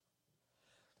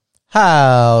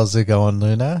How's it going,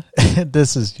 Luna?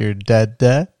 This is your dad.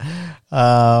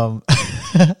 Um,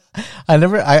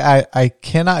 I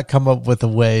cannot come up with a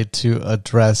way to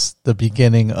address the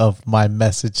beginning of my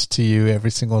message to you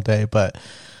every single day, but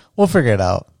we'll figure it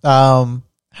out.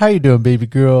 How you doing, baby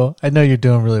girl? I know you're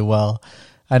doing really well.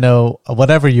 I know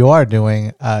whatever you are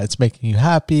doing, it's making you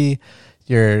happy.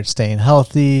 You're staying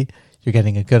healthy. You're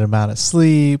getting a good amount of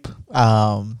sleep.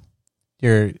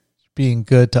 You're being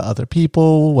good to other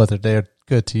people, whether they're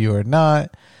good to you or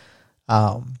not.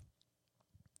 And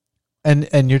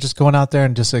you're just going out there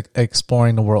and just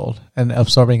exploring the world and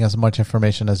absorbing as much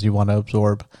information as you want to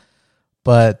absorb.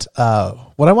 But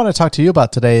what I want to talk to you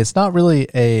about today is not really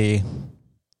a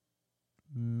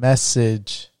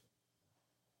message.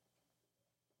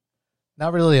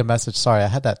 Not really a message. Sorry, I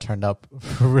had that turned up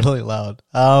really loud.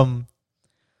 Not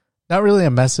really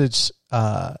a message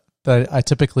that I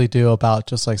typically do about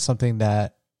just like something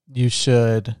that you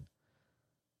should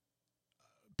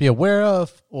be aware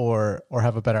of or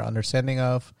have a better understanding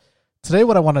of. Today,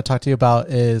 what I want to talk to you about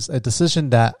is a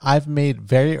decision that I've made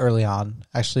very early on,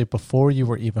 actually before you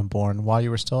were even born, while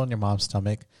you were still in your mom's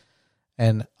stomach.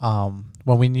 And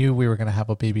when we knew we were going to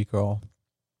have a baby girl,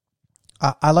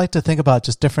 I like to think about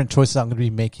just different choices I'm going to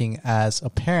be making as a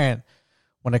parent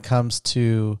when it comes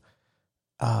to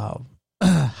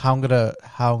how I'm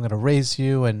gonna raise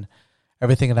you and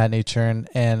everything of that nature.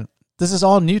 And this is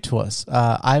all new to us.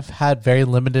 I've had very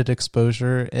limited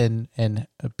exposure in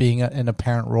being in a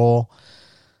parent role,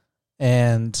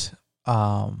 and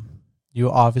you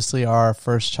obviously are our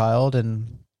first child,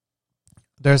 and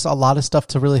there's a lot of stuff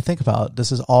to really think about.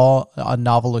 This is all a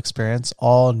novel experience,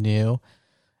 all new,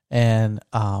 and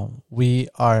we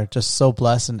are just so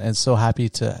blessed and so happy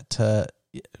to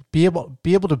be able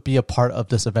to be a part of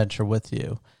this adventure with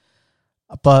you.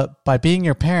 But by being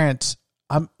your parent,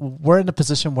 we're in a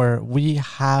position where we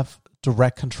have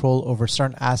direct control over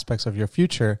certain aspects of your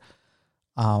future,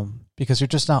 because you're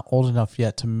just not old enough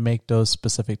yet to make those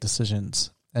specific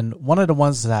decisions. And one of the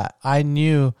ones that I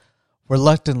knew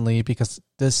reluctantly, because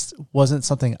this wasn't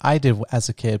something I did as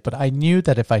a kid, but I knew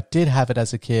that if I did have it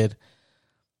as a kid,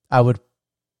 I would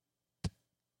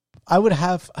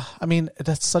have, I mean,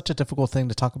 that's such a difficult thing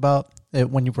to talk about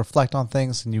when you reflect on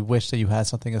things and you wish that you had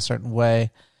something a certain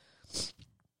way.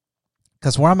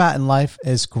 Because where I'm at in life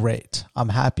is great. I'm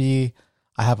happy.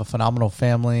 I have a phenomenal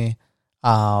family.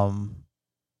 And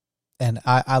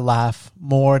I laugh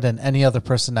more than any other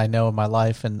person I know in my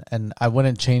life. And I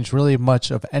wouldn't change really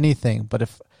much of anything. But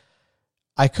if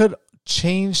I could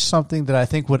change something that I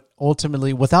think would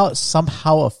ultimately, without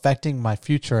somehow affecting my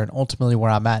future and ultimately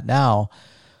where I'm at now,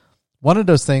 one of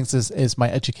those things is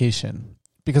my education.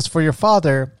 Because for your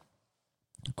father,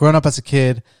 growing up as a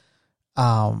kid,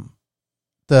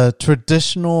 the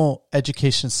traditional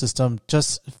education system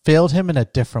just failed him in a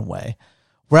different way.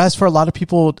 Whereas for a lot of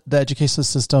people, the education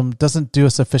system doesn't do a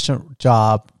sufficient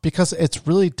job because it's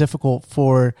really difficult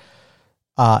for,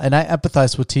 and I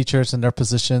empathize with teachers and their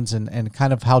positions and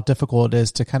kind of how difficult it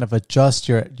is to kind of adjust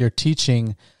your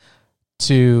teaching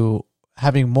to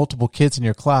having multiple kids in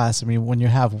your class. I mean, when you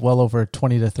have well over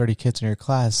 20 to 30 kids in your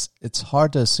class, it's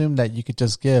hard to assume that you could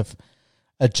just give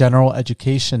a general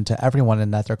education to everyone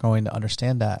and that they're going to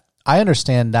understand that. I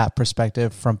understand that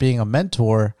perspective from being a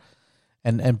mentor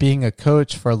and being a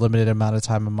coach for a limited amount of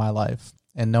time in my life,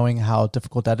 and knowing how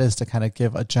difficult that is to kind of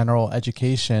give a general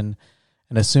education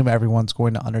and assume everyone's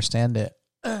going to understand it.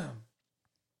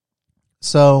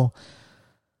 So,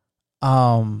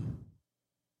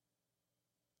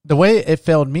 the way it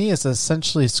failed me is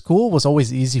essentially school was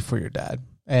always easy for your dad.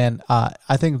 And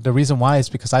I think the reason why is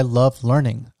because I love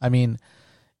learning. I mean,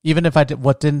 even if I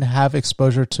didn't have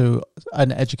exposure to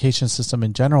an education system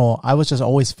in general, I was just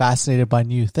always fascinated by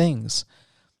new things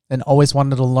and always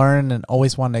wanted to learn and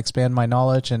always wanted to expand my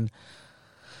knowledge. And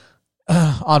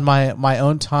on my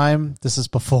own time, this is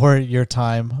before your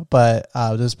time, but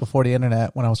this is before the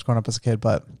internet when I was growing up as a kid,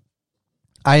 but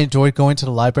I enjoyed going to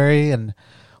the library. And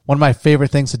one of my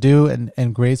favorite things to do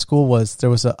in grade school was there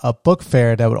was a book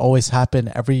fair that would always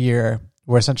happen every year,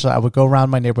 where essentially I would go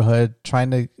around my neighborhood trying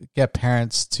to get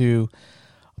parents to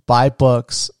buy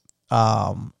books.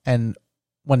 And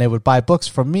when they would buy books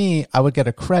from me, I would get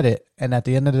a credit. And at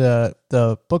the end of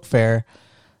the book fair,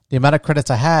 the amount of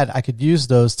credits I had, I could use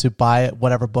those to buy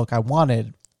whatever book I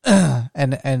wanted.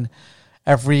 and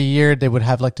every year they would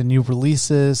have like the new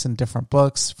releases and different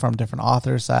books from different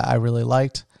authors that I really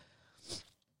liked.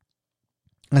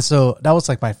 And so that was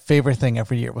like my favorite thing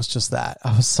every year, was just that.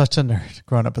 I was such a nerd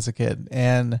growing up as a kid.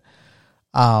 And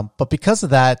but because of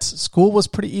that, school was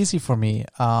pretty easy for me.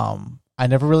 I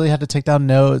never really had to take down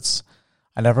notes.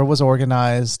 I never was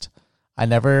organized. I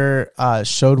never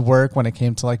showed work when it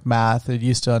came to like math. It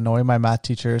used to annoy my math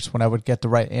teachers when I would get the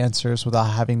right answers without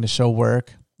having to show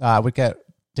work. I would get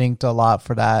dinged a lot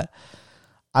for that.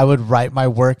 I would write my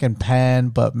work in pen,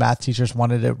 but math teachers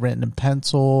wanted it written in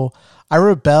pencil. I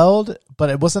rebelled, but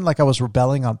it wasn't like I was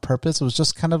rebelling on purpose. It was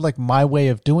just kind of like my way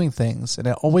of doing things. And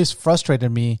it always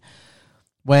frustrated me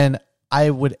when I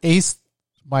would ace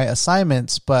my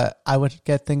assignments, but I would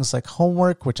get things like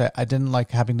homework, which I didn't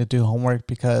like having to do homework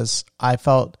because I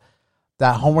felt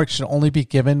that homework should only be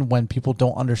given when people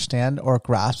don't understand or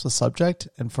grasp the subject.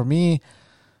 And for me,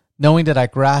 knowing that I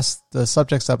grasped the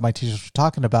subjects that my teachers were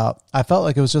talking about, I felt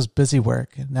like it was just busy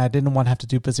work, and I didn't want to have to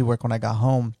do busy work when I got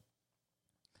home.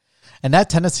 And that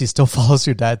tendency still follows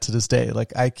your dad to this day.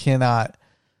 Like I do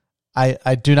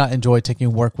not enjoy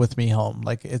taking work with me home.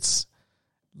 Like it's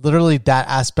literally that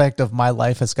aspect of my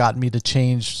life has gotten me to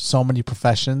change so many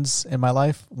professions in my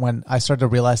life. When I started to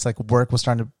realize like work was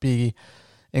starting to be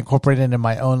incorporated in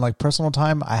my own like personal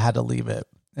time, I had to leave it.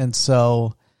 And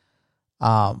so,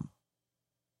 I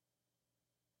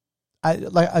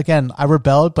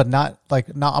rebelled, but not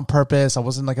on purpose. I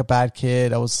wasn't like a bad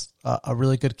kid. I was a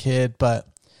really good kid, but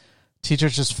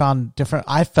teachers just found different.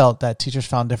 I felt that teachers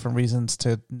found different reasons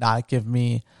to not give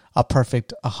me a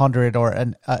perfect 100 or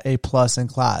an A+ in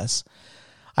class.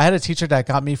 I had a teacher that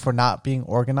got me for not being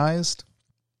organized.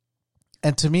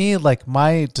 And to me, like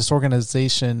my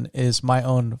disorganization is my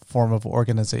own form of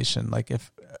organization. Like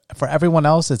if for everyone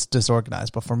else, it's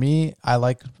disorganized, but for me, I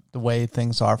like the way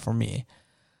things are for me.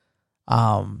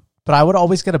 But I would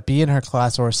always get a B in her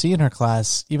class or a C in her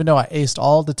class, even though I aced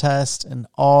all the tests and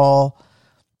all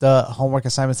the homework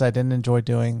assignments I didn't enjoy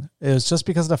doing. It was just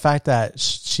because of the fact that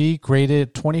she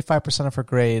graded 25% of her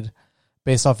grade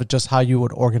based off of just how you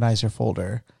would organize your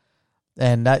folder.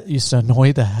 And that used to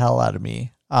annoy the hell out of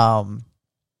me. But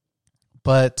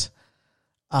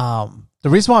the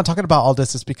reason why I'm talking about all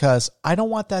this is because I don't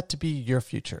want that to be your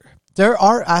future. There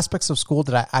are aspects of school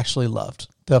that I actually loved.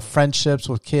 The friendships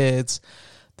with kids,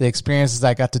 the experiences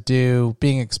I got to do,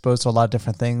 being exposed to a lot of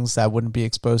different things that I wouldn't be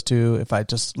exposed to if I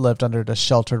just lived under the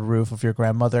sheltered roof of your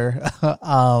grandmother.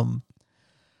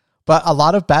 But a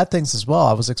lot of bad things as well.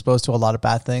 I was exposed to a lot of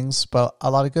bad things, but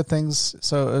a lot of good things.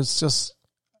 So it was just,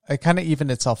 it kind of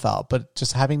evened itself out. But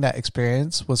just having that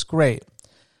experience was great.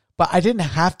 But I didn't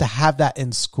have to have that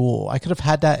in school. I could have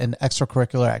had that in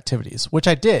extracurricular activities, which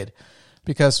I did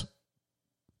because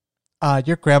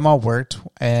your grandma worked,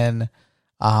 and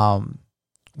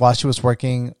while she was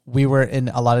working, we were in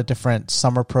a lot of different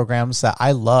summer programs that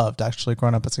I loved. Actually,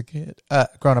 growing up as a kid,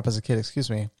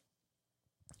 excuse me,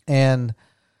 and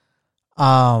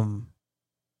I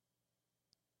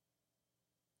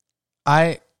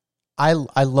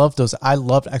love those. I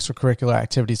loved extracurricular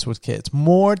activities with kids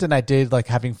more than I did like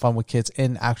having fun with kids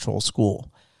in actual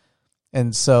school,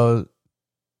 and so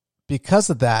because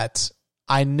of that,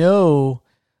 I know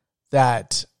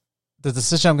that the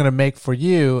decision I'm going to make for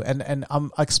you, and I'm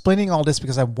explaining all this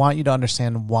because I want you to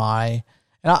understand why.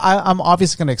 And I'm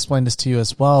obviously going to explain this to you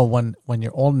as well when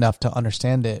you're old enough to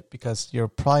understand it, because you're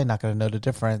probably not going to know the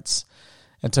difference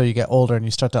until you get older and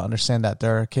you start to understand that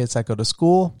there are kids that go to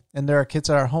school and there are kids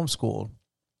that are homeschooled.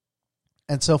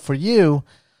 And so for you,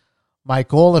 my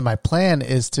goal and my plan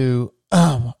is to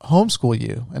homeschool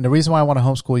you. And the reason why I want to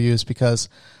homeschool you is because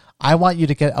I want you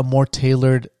to get a more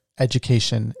tailored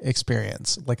education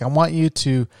experience. Like I want you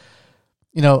to,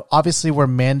 obviously we're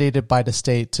mandated by the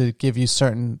state to give you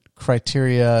certain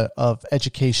criteria of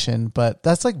education, but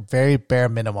that's like very bare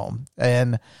minimum.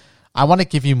 And I want to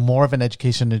give you more of an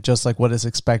education than just like what is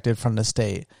expected from the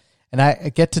state. And I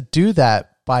get to do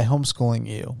that by homeschooling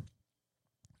you.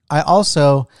 I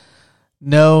also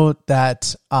know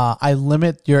that I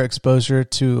limit your exposure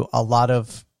to a lot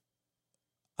of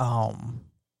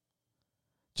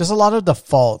just a lot of the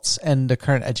faults in the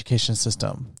current education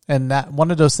system. And that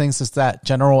one of those things is that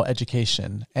general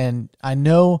education. And I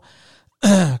know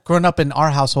growing up in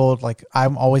our household, like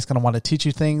I'm always going to want to teach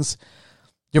you things.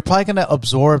 You're probably going to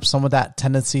absorb some of that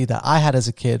tendency that I had as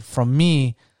a kid from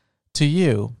me to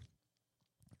you.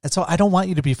 And so I don't want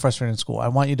you to be frustrated in school. I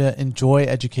want you to enjoy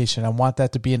education. I want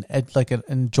that to be an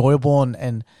enjoyable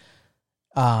and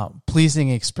pleasing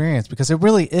experience, because it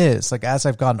really is. Like as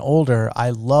I've gotten older, I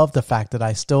love the fact that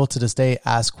I still to this day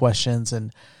ask questions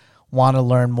and want to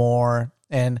learn more.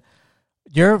 And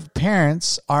your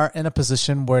parents are in a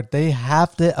position where they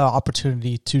have the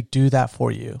opportunity to do that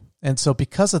for you. And so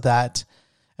because of that,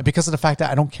 and because of the fact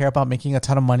that I don't care about making a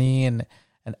ton of money and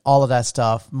all of that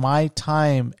stuff, my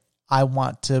time, I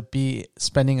want to be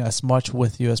spending as much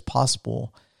with you as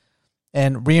possible.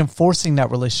 and reinforcing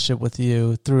that relationship with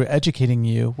you through educating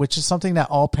you, which is something that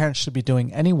all parents should be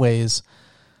doing anyways.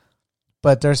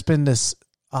 But there's been this,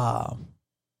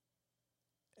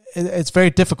 it's very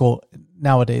difficult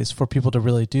nowadays for people to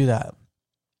really do that.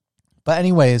 But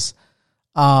anyways,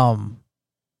 that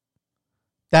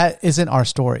isn't our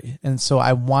story. And so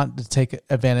I want to take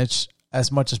advantage as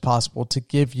much as possible to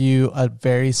give you a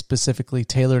very specifically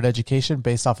tailored education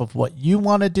based off of what you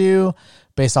want to do,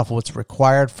 based off of what's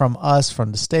required from us,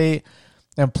 from the state,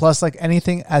 and plus like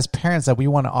anything as parents that we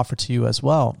want to offer to you as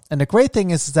well. And the great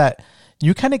thing is that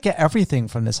you kind of get everything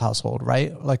from this household,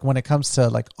 right? Like when it comes to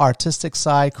like artistic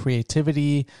side,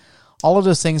 creativity, all of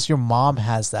those things, your mom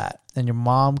has that, and your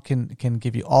mom can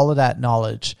give you all of that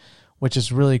knowledge, which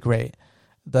is really great.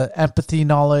 The empathy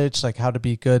knowledge, like how to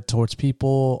be good towards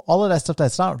people, all of that stuff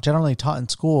that's not generally taught in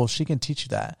school, she can teach you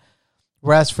that.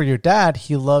 Whereas for your dad,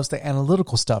 he loves the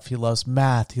analytical stuff. He loves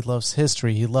math. He loves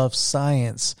history. He loves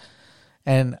science.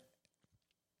 And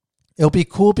it'll be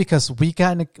cool because we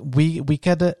get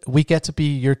to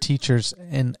be your teachers,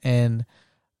 and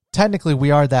technically we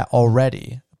are that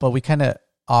already, but we kind of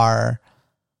are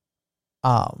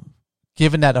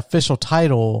given that official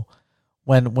title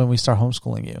when we start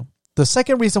homeschooling you. The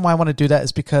second reason why I want to do that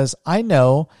is because I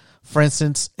know, for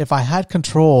instance, if I had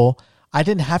control, I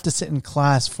didn't have to sit in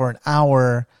class for an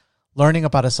hour learning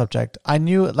about a subject. I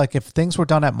knew like if things were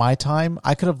done at my time,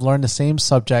 I could have learned the same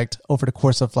subject over the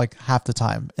course of like half the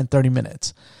time in 30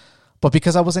 minutes. But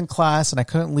because I was in class and I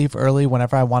couldn't leave early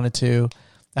whenever I wanted to,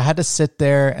 I had to sit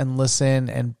there and listen.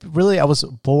 And really, I was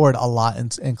bored a lot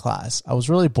in class. I was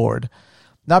really bored.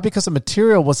 Not because the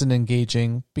material wasn't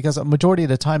engaging, because a majority of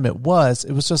the time it was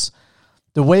just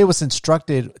the way it was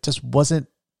instructed just wasn't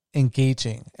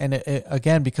engaging. And it,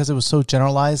 again, because it was so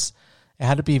generalized, it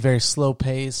had to be very slow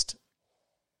paced.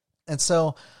 And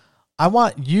so I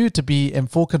want you to be in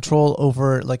full control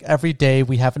over like every day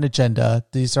we have an agenda.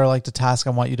 These are like the tasks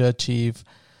I want you to achieve.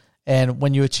 And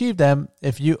when you achieve them,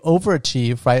 if you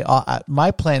overachieve, right? My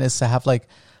plan is to have like,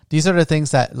 these are the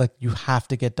things that like you have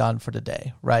to get done for the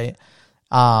day, right?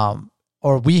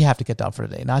 Or we have to get done for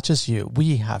the day, not just you.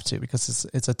 We have to, because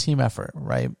it's a team effort,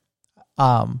 right?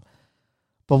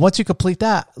 But once you complete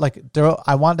that, like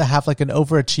I want to have like an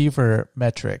overachiever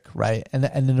metric, right? And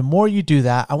then the more you do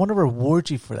that, I want to reward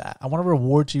you for that. I want to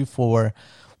reward you for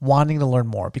wanting to learn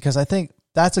more, because I think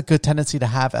that's a good tendency to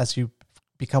have as you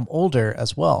become older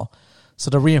as well.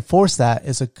 So to reinforce that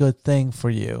is a good thing for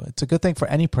you. It's a good thing for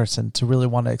any person to really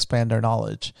want to expand their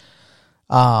knowledge.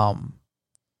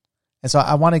 And so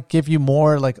I want to give you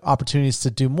more like opportunities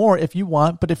to do more if you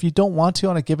want, but if you don't want to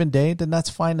on a given day, then that's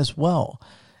fine as well.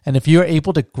 And if you're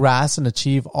able to grasp and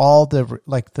achieve all the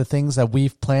things that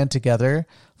we've planned together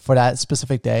for that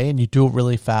specific day, and you do it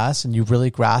really fast and you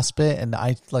really grasp it, and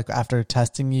I like after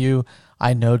testing you,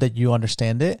 I know that you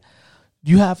understand it,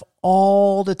 you have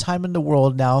all the time in the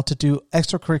world now to do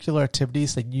extracurricular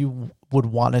activities that you would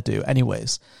want to do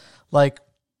anyways. Like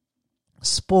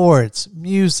sports,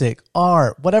 music,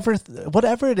 art, whatever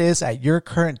it is at your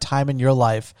current time in your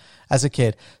life as a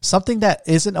kid, something that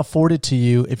isn't afforded to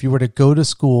you if you were to go to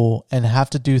school and have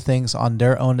to do things on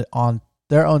their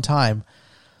own time.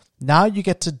 Now you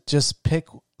get to just pick,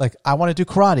 like, I want to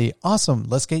do karate. Awesome.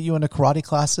 Let's get you into karate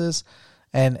classes.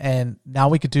 And now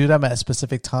we could do them at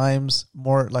specific times.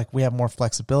 More like we have more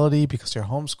flexibility because you're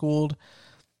homeschooled.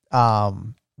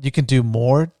 You can do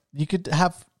more. You could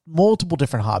have multiple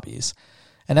different hobbies,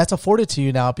 and that's afforded to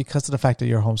you now because of the fact that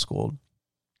you're homeschooled.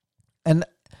 And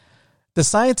the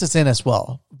science is in as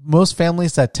well. Most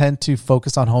families that tend to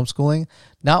focus on homeschooling,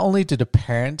 not only do the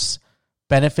parents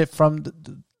benefit from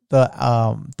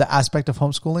the aspect of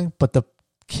homeschooling, but the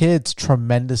kids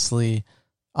tremendously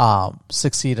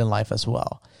succeed in life as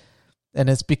well. And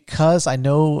it's because I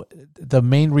know the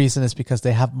main reason is because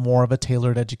they have more of a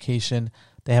tailored education,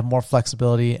 they have more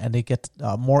flexibility, and they get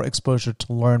more exposure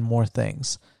to learn more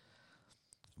things.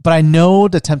 But I know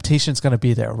the temptation is going to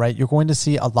be there, right? You're going to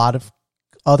see a lot of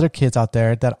other kids out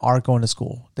there that are going to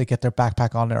school. They get their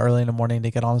backpack on early in the morning,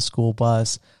 they get on a school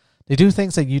bus, they do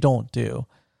things that you don't do.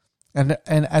 And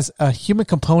as a human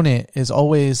component is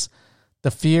always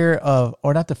the fear of,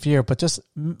 or not the fear, but just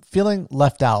feeling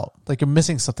left out, like you're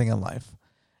missing something in life.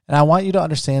 And I want you to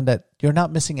understand that you're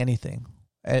not missing anything.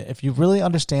 If you really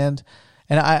understand,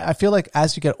 and I feel like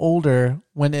as you get older,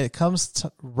 when it comes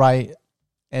to right,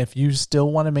 if you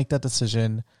still want to make that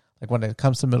decision, like when it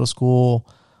comes to middle school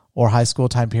or high school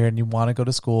time period and you want to go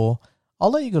to school,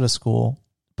 I'll let you go to school.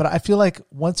 But I feel like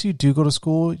once you do go to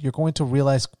school, you're going to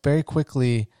realize very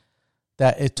quickly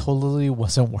that it totally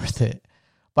wasn't worth it.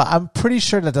 But I'm pretty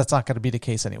sure that that's not going to be the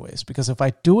case anyways, because if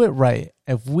I do it right,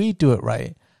 if we do it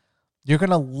right, You're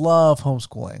going to love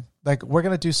homeschooling. Like, we're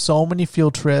going to do so many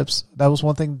field trips. That was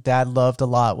one thing Dad loved a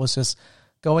lot, was just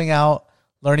going out,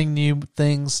 learning new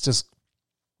things, just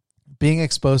being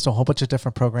exposed to a whole bunch of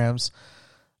different programs.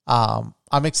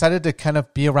 I'm excited to kind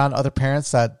of be around other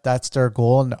parents that's their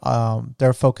goal and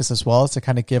their focus as well, is to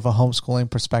kind of give a homeschooling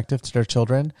perspective to their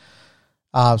children.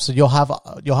 So you'll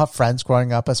have friends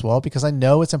growing up as well, because I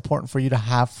know it's important for you to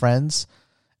have friends.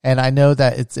 And I know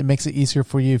that it makes it easier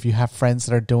for you if you have friends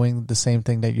that are doing the same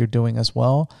thing that you're doing as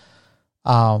well.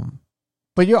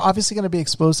 But you're obviously going to be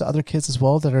exposed to other kids as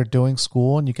well that are doing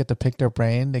school, and you get to pick their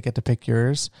brain. They get to pick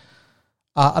yours.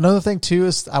 Another thing too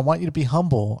is I want you to be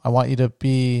humble. I want you to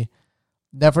be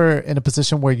never in a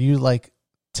position where you like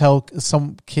tell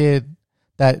some kid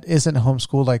that isn't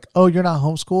homeschooled, like, oh, you're not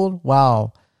homeschooled?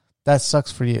 Wow, that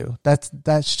sucks for you.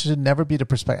 That should never be the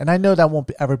perspective. And I know that won't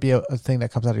ever be a thing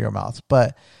that comes out of your mouth,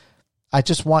 but I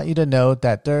just want you to know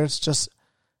that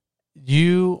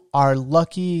you are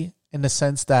lucky in the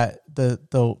sense that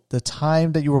the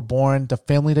time that you were born, the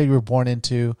family that you were born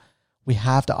into, we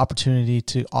have the opportunity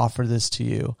to offer this to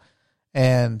you.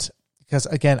 And because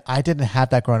again, I didn't have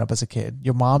that growing up as a kid.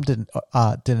 Your mom didn't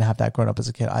have that growing up as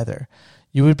a kid either.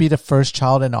 You would be the first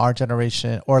child in our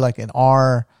generation, or like in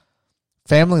our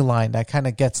family line, that kind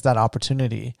of gets that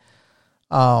opportunity.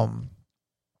 And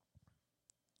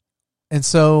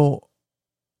so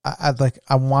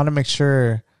I want to make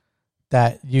sure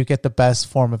that you get the best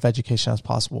form of education as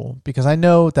possible, because I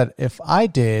know that if I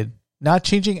did, not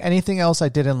changing anything else I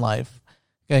did in life,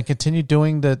 and continue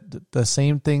doing the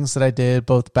same things that I did,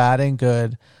 both bad and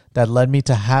good, that led me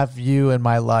to have you in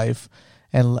my life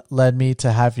and led me to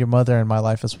have your mother in my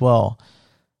life as well.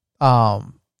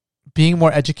 Being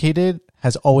more educated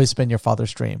has always been your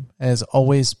father's dream, and has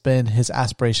always been his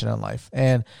aspiration in life.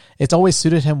 And it's always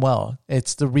suited him well.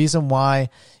 It's the reason why,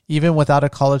 even without a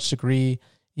college degree,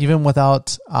 even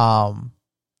without having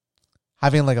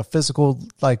like a physical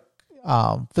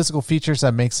features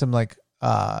that makes him like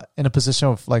in a position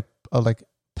of like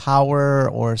power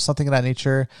or something of that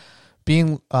nature,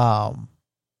 being low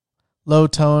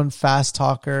tone, fast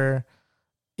talker,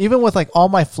 even with like all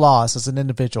my flaws as an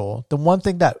individual, the one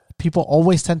thing that people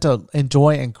always tend to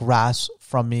enjoy and grasp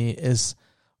from me is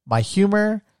my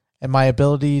humor and my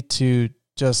ability to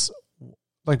just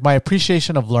like my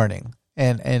appreciation of learning.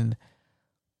 And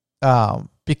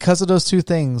because of those two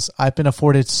things, I've been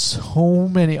afforded so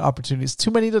many opportunities,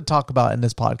 too many to talk about in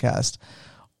this podcast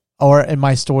or in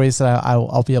my stories that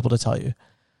I'll be able to tell you.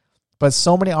 But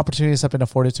so many opportunities have been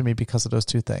afforded to me because of those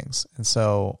two things. And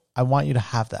so I want you to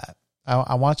have that.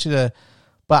 I want you to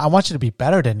be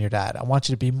better than your dad. I want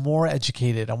you to be more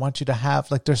educated. I want you to have,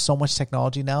 like, there's so much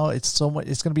technology now. It's going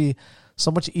to be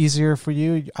so much easier for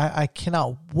you. I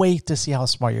cannot wait to see how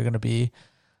smart you're going to be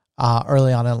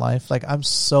early on in life. Like, I'm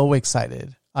so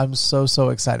excited. I'm so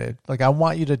excited. Like, I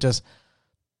want you to just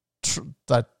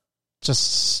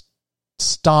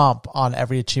stomp on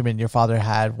every achievement your father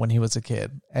had when he was a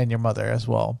kid, and your mother as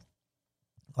well.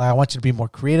 Like, I want you to be more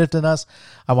creative than us.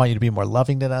 I want you to be more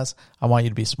loving than us. I want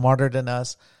you to be smarter than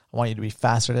us. I want you to be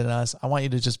faster than us. I want you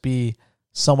to just be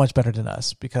so much better than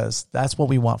us, because that's what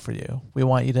we want for you. We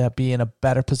want you to be in a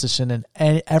better position in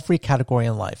every category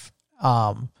in life.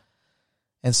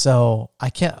 And so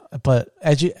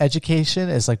education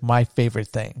is like my favorite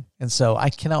thing. And so I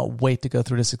cannot wait to go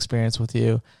through this experience with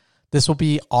you. This will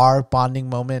be our bonding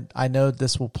moment. I know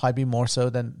this will probably be more so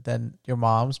than your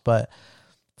mom's, but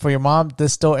for your mom,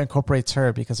 this still incorporates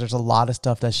her, because there's a lot of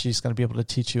stuff that she's going to be able to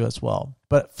teach you as well.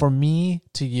 But for me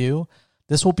to you,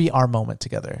 this will be our moment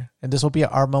together. And this will be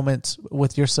our moment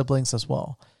with your siblings as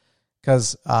well,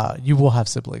 because you will have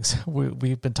siblings.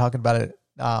 We've been talking about it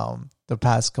the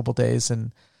past couple days,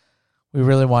 and we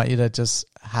really want you to just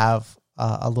have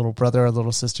a little brother, a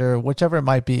little sister, whichever it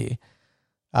might be.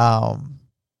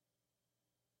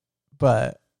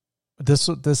 But this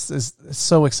is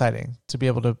so exciting to be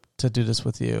able to do this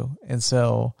with you. And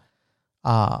so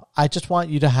I just want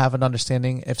you to have an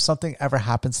understanding. If something ever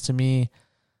happens to me,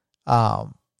 I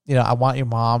want your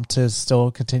mom to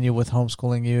still continue with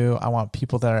homeschooling you. I want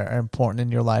people that are important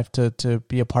in your life to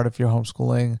be a part of your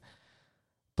homeschooling.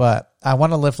 But I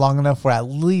want to live long enough where at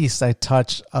least I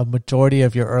touch a majority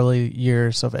of your early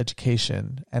years of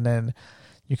education, and then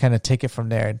you kind of take it from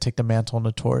there and take the mantle and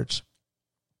the torch.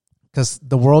 Because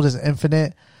the world is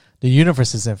infinite, the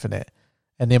universe is infinite,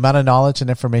 and the amount of knowledge and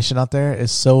information out there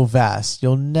is so vast.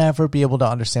 You'll never be able to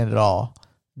understand it all.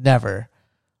 Never.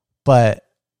 But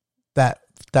that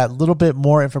little bit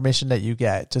more information that you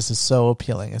get just is so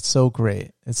appealing. It's so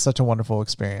great. It's such a wonderful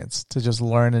experience to just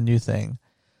learn a new thing.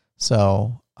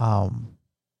 So I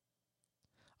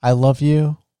love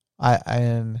you.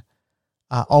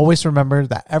 always remember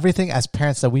that everything as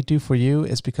parents that we do for you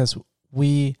is because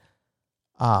we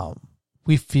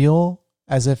feel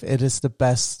as if it is the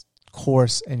best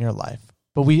course in your life.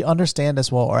 But we understand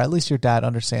as well, or at least your dad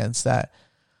understands, that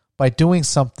by doing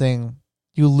something,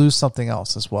 you lose something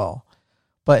else as well.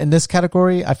 But in this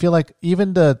category, I feel like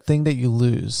even the thing that you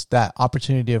lose, that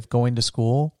opportunity of going to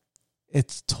school,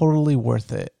 it's totally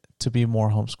worth it to be more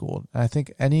homeschooled. And I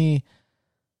think any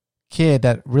kid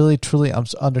that really truly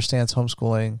understands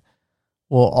homeschooling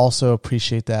will also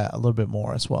appreciate that a little bit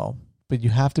more as well. But you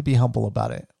have to be humble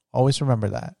about it. Always remember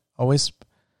that. Always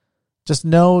just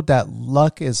know that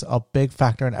luck is a big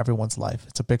factor in everyone's life.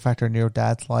 It's a big factor in your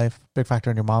dad's life, big factor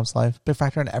in your mom's life, big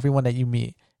factor in everyone that you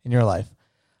meet in your life.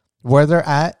 Where they're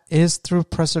at is through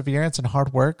perseverance and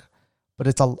hard work, but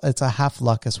it's a half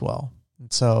luck as well.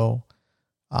 And so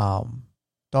don't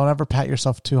ever pat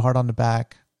yourself too hard on the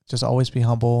back. Just always be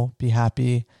humble, be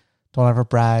happy. Don't ever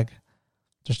brag.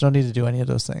 There's no need to do any of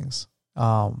those things.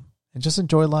 And just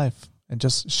enjoy life and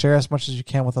just share as much as you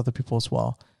can with other people as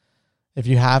well. If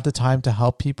you have the time to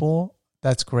help people,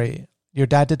 that's great. Your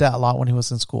dad did that a lot when he was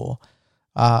in school.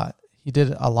 He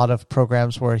did a lot of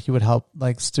programs where he would help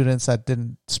like students that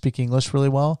didn't speak English really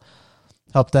well,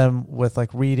 help them with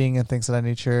like reading and things of that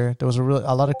nature. There was a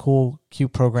lot of cool,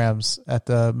 cute programs at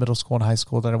the middle school and high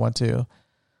school that I went to,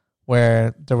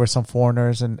 where there were some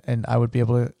foreigners and I would be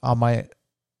able to, on my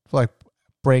like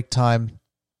break time,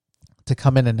 to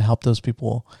come in and help those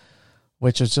people,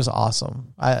 which is just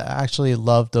awesome. I actually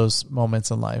love those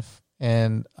moments in life,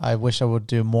 and I wish I would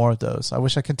do more of those. I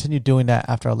wish I continued doing that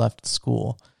after I left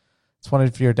school. It's one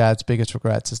of your dad's biggest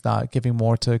regrets is not giving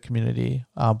more to the community,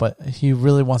 but he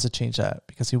really wants to change that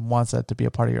because he wants that to be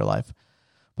a part of your life.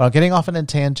 But I'm getting off on a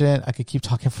tangent. I could keep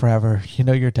talking forever. You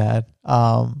know your dad.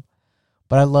 But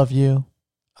I love you.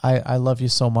 I love you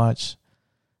so much.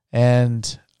 And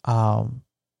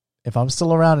if I'm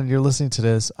still around and you're listening to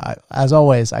this, as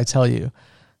always, I tell you,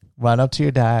 run up to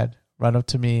your dad, run up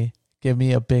to me, give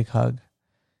me a big hug,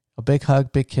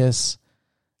 big kiss,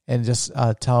 and just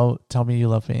tell me you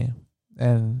love me.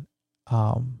 And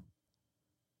because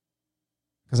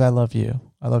I love you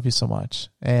so much.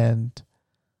 And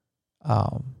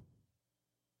until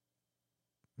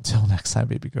next time,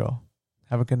 baby girl,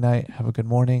 have a good night, have a good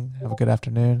morning, have a good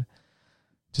afternoon.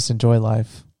 Just enjoy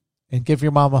life. And give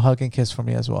your mom a hug and kiss for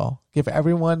me as well. Give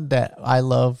everyone that I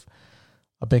love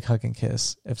a big hug and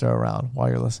kiss if they're around while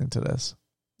you're listening to this.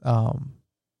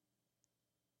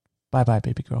 Bye-bye,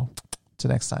 baby girl.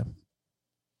 Till next time.